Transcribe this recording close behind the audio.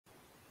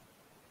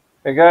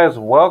Hey guys,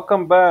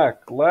 welcome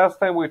back. Last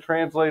time we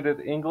translated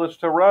English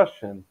to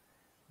Russian.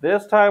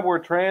 This time we're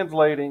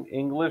translating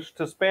English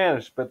to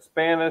Spanish, but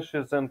Spanish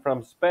is in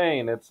from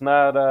Spain. It's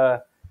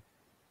not,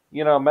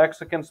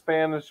 Mexican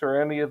Spanish or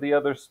any of the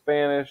other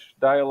Spanish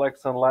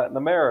dialects in Latin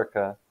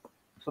America.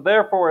 So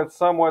therefore, it's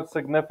somewhat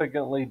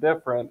significantly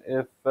different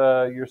if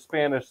you're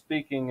Spanish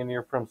speaking and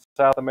you're from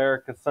South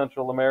America,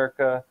 Central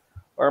America,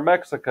 or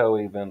Mexico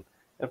even.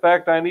 In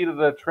fact, I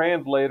needed a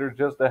translator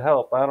just to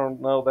help. I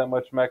don't know that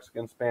much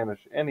Mexican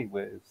Spanish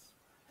anyways.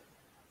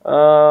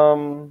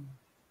 Um,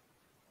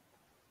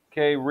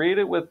 okay, read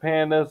it with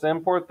pandas,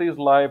 import these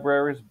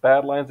libraries,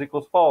 bad lines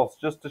equals false,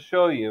 just to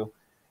show you.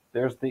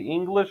 There's the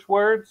English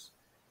words,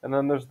 and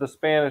then there's the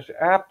Spanish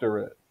after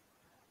it.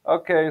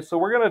 Okay, so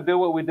we're going to do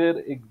what we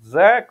did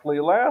exactly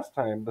last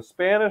time. The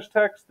Spanish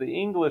text, the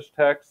English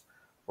text,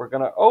 we're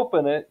going to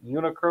open it,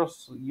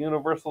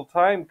 universal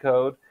time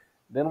code,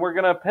 then we're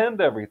going to append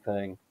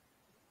everything.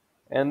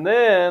 And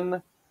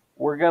then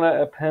we're going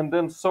to append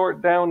and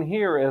sort down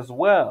here as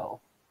well.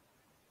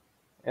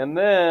 And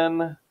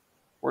then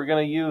we're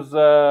going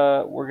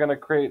to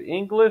create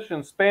English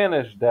and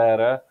Spanish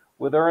data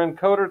with our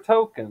encoder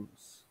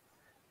tokens.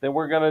 Then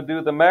we're going to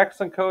do the max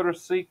encoder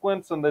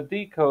sequence and the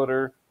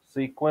decoder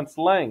sequence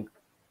length.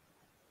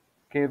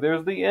 Okay,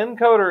 there's the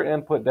encoder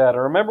input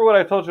data. Remember what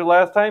I told you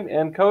last time?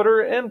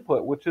 Encoder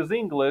input, which is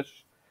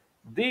English.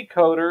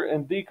 Decoder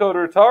and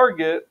decoder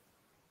target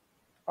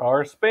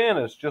are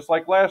Spanish, just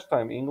like last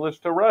time, English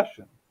to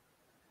Russian.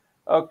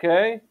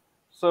 Okay,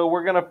 so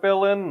we're going to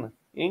fill in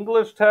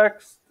English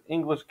text,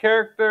 English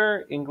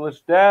character, English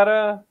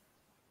data,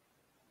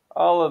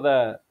 all of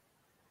that.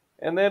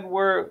 And then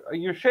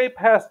your shape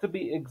has to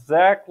be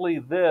exactly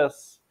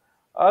this.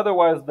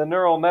 Otherwise, the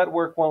neural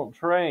network won't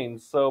train.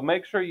 So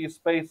make sure you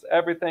space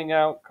everything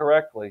out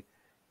correctly.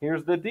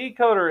 Here's the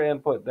decoder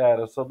input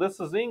data. So this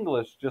is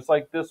English, just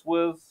like this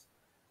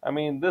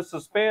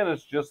is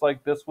Spanish, just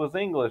like this was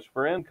English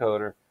for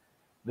encoder.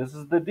 This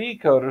is the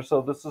decoder,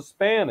 so this is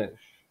Spanish.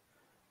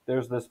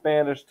 There's the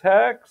Spanish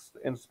text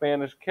and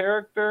Spanish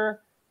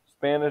character,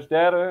 Spanish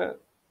data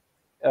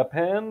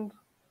append,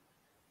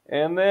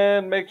 and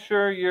then make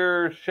sure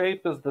your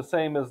shape is the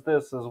same as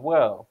this as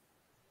well.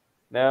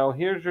 Now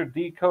here's your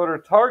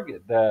decoder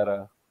target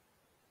data.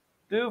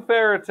 Do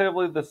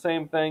figuratively the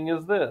same thing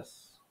as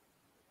this.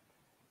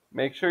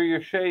 Make sure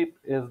your shape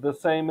is the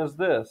same as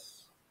this.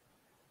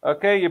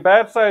 Okay, your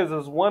batch size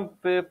is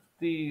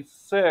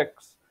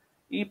 156,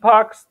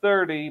 epochs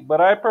 30,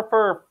 but I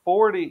prefer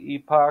 40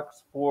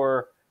 epochs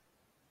for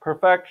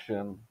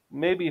perfection.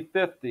 Maybe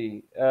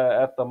 50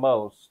 at the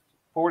most.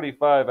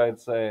 45, I'd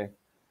say.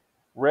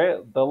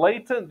 The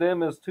latent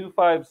dim is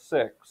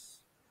 256.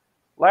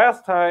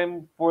 Last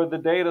time for the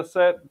data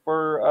set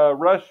for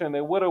Russian,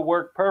 it would have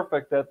worked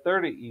perfect at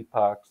 30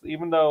 epochs,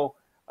 even though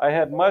I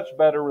had much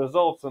better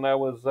results and I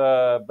was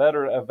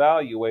better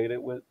evaluated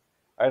with.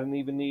 I didn't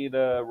even need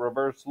a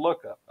reverse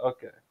lookup.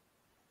 Okay.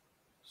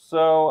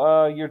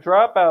 So your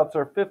dropouts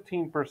are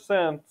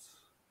 15%.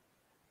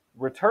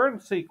 Return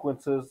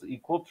sequences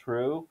equal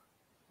true.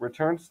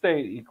 Return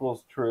state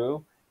equals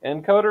true.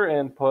 Encoder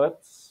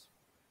inputs.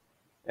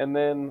 And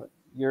then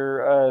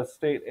your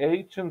state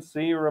H and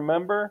C,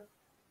 remember?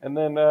 And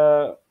then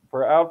for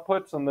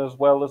outputs and as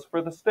well as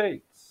for the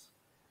states.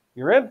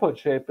 Your input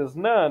shape is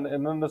none,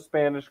 and then the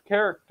Spanish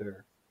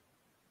character.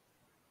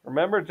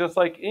 Remember, just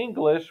like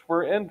English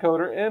for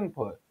encoder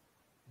input,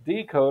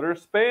 decoder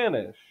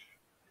Spanish.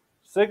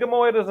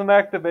 Sigmoid is an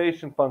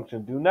activation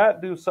function. Do not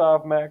do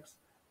softmax.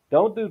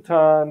 Don't do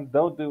ton.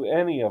 Don't do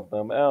any of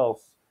them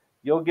else.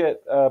 You'll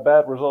get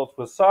bad results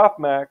with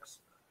softmax.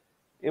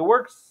 It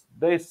works.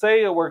 They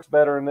say it works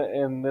better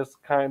in this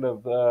kind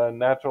of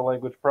natural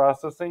language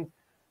processing,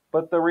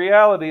 but the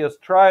reality is,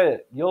 try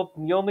it. You'll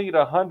need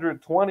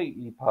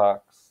 120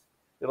 epochs.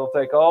 It'll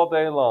take all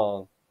day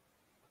long.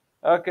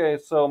 Okay,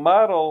 so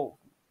model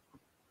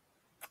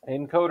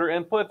encoder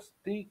inputs,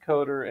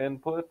 decoder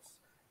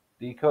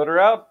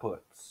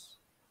outputs.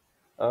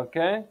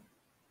 Okay,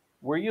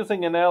 we're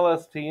using an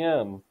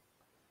LSTM.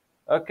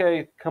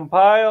 Okay,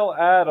 compile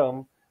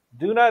Atom.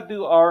 Do not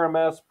do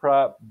RMS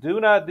prop. Do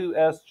not do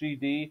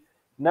SGD.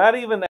 Not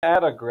even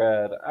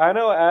Attograd. I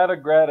know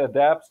Attograd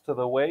adapts to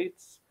the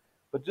weights,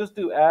 but just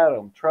do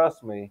Atom.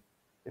 Trust me.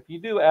 If you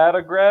do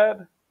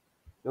Attograd,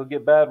 you'll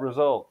get bad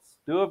results.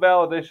 Do a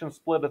validation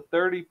split of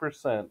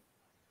 30%,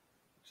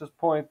 which is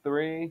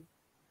 0.3.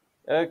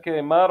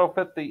 Okay, model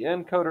fit the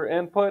encoder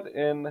input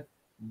and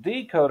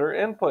decoder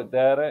input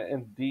data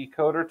and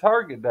decoder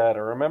target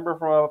data. Remember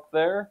from up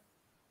there?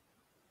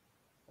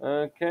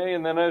 Okay,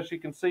 and then as you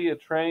can see,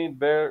 it trained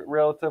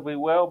relatively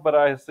well, but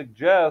I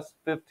suggest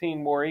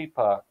 15 more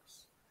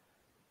epochs.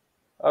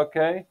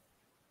 Okay,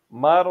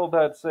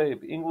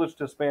 model.save, English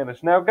to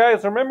Spanish. Now,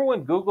 guys, remember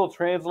when Google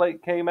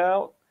Translate came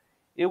out?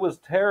 It was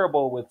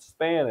terrible with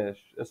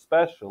Spanish,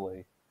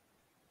 especially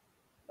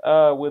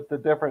with the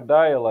different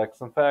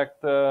dialects. In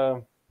fact,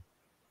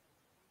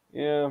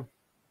 yeah.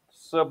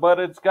 So,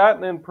 but it's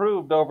gotten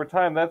improved over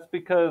time. That's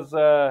because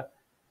the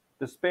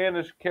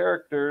Spanish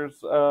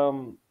characters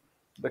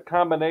the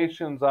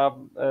combinations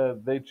of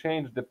they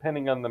change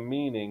depending on the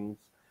meanings.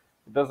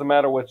 It doesn't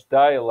matter which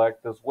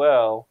dialect as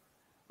well.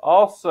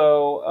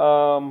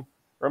 Also,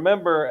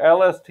 remember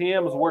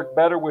LSTMs work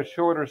better with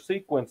shorter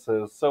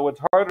sequences, so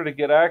it's harder to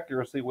get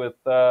accuracy with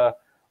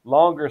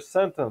longer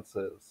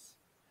sentences.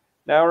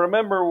 Now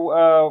remember,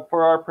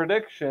 for our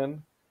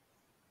prediction,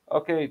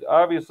 okay,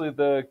 obviously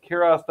the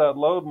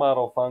Keras.load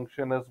model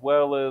function as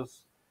well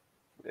as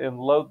in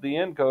load the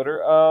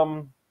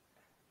encoder.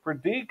 For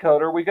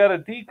decoder, we got to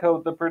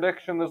decode the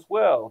prediction as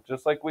well,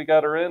 just like we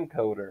got our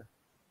encoder.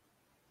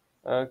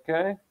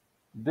 Okay?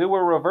 Do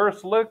a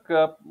reverse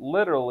lookup,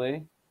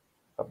 literally,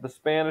 of the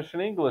Spanish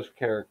and English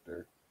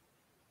character.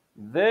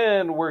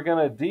 Then we're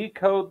going to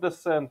decode the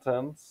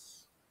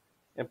sentence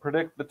and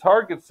predict the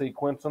target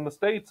sequence and the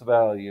state's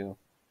value.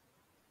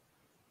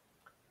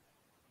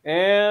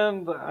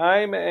 And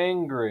I'm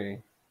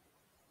angry.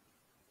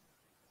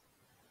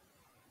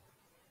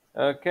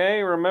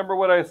 Okay, remember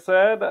what I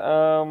said?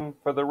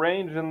 For the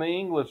range in the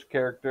English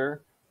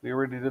character, we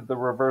already did the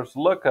reverse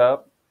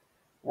lookup.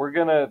 We're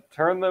going to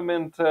turn them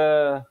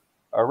into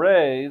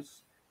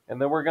arrays,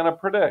 and then we're going to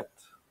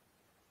predict.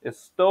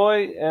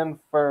 Estoy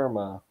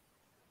enferma.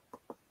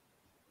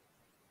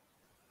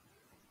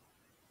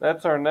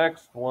 That's our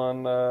next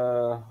one,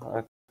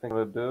 I think I'm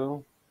going to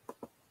do.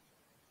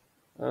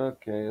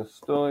 Okay,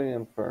 estoy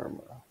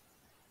enferma.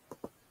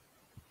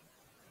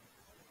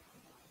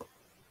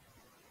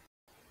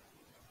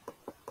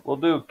 We'll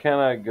do can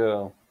I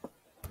go?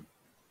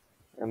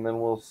 And then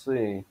we'll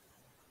see.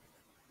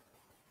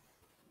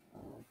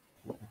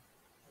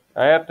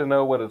 I have to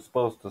know what it's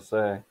supposed to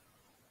say.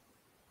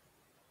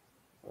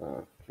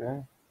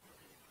 Okay.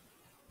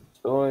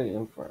 Estoy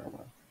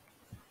enferma.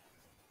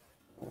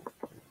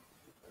 Okay.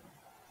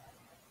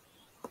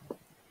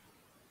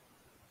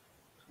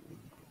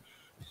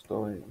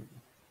 Estoy.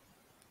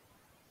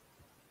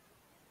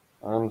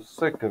 I'm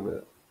sick of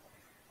it.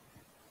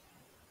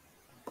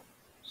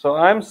 So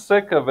I'm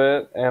sick of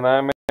it and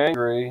I'm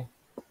angry.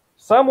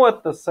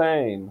 Somewhat the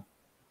same.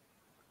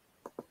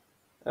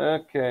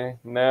 Okay,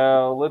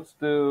 now let's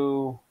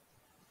do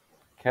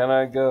can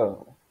I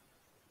go?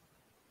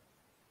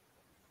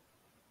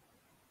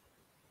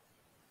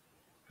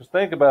 Just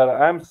think about it.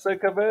 I'm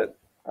sick of it.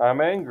 I'm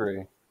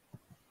angry.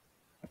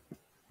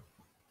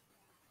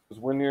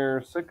 Because when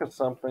you're sick of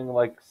something,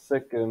 like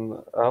sick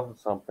of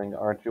something,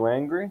 aren't you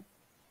angry?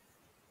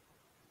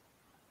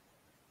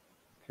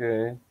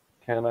 Okay,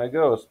 can I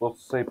go? It's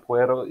supposed to say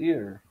puedo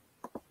ir.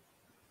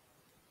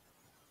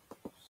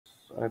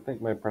 I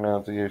think my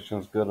pronunciation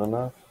is good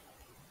enough.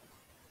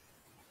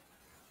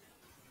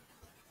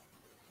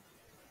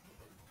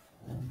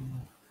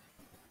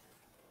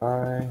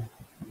 I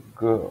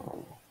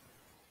go.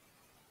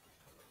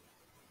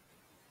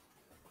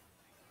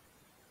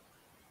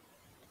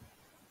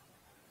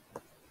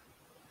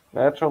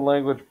 Natural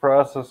language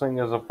processing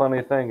is a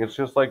funny thing. It's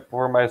just like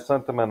for my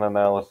sentiment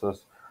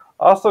analysis.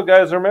 Also,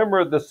 guys,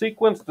 remember the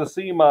sequence to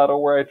C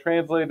model where I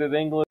translated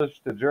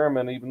English to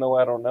German, even though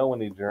I don't know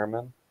any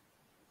German.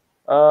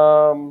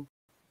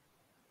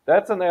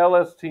 That's an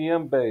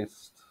LSTM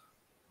based.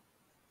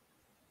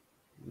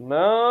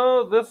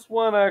 No, this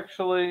one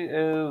actually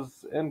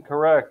is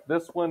incorrect.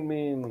 This one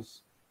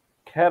means,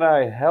 can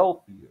I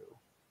help you?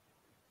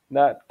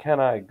 Not, can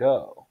I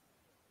go?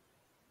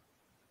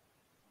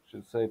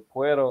 Should say,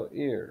 puedo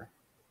ir.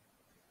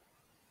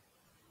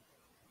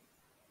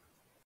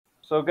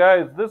 So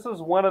guys, this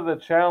is one of the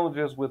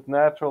challenges with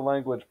natural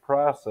language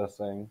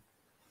processing,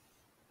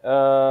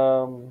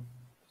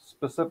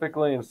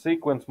 specifically in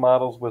sequence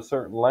models with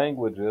certain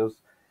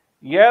languages.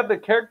 Yeah, the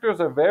characters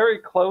are very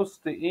close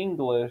to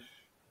English,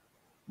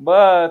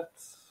 but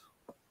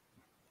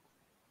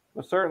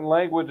with certain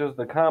languages,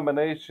 the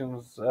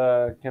combinations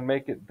can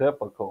make it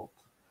difficult,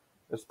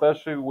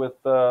 especially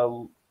with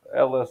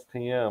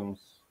LSTMs,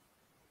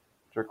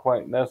 which are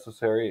quite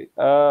necessary.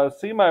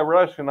 See my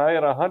Russian, I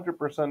had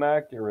 100%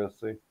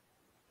 accuracy.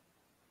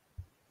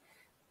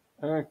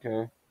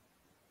 Okay.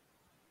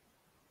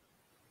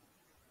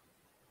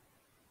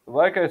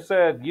 Like I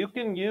said, you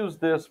can use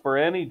this for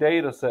any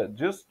data set.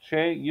 Just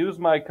use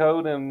my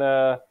code and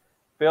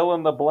fill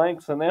in the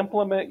blanks and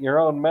implement your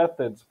own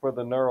methods for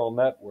the neural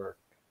network.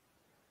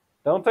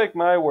 Don't take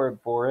my word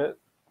for it.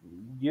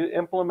 You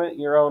implement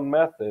your own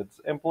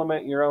methods,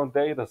 implement your own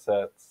data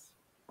sets,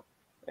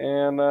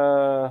 and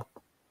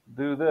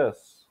do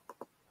this.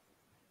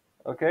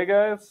 Okay,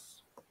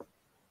 guys?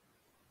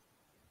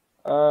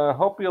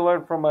 Hope you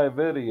learned from my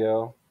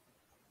video.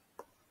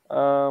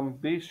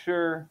 Be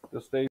sure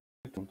to stay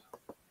tuned.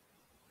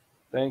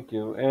 Thank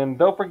you. And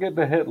don't forget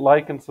to hit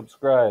like and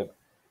subscribe.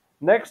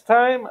 Next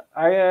time,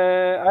 I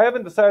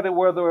haven't decided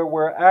whether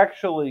we're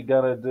actually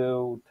going to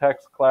do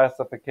text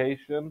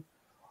classification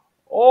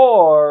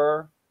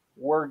or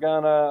we're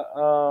going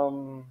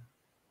to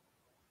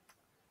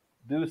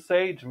do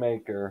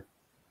SageMaker.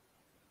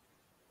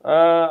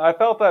 I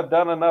felt I've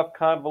done enough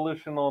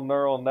convolutional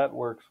neural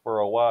networks for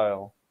a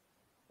while.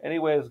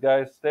 Anyways,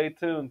 guys, stay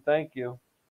tuned. Thank you.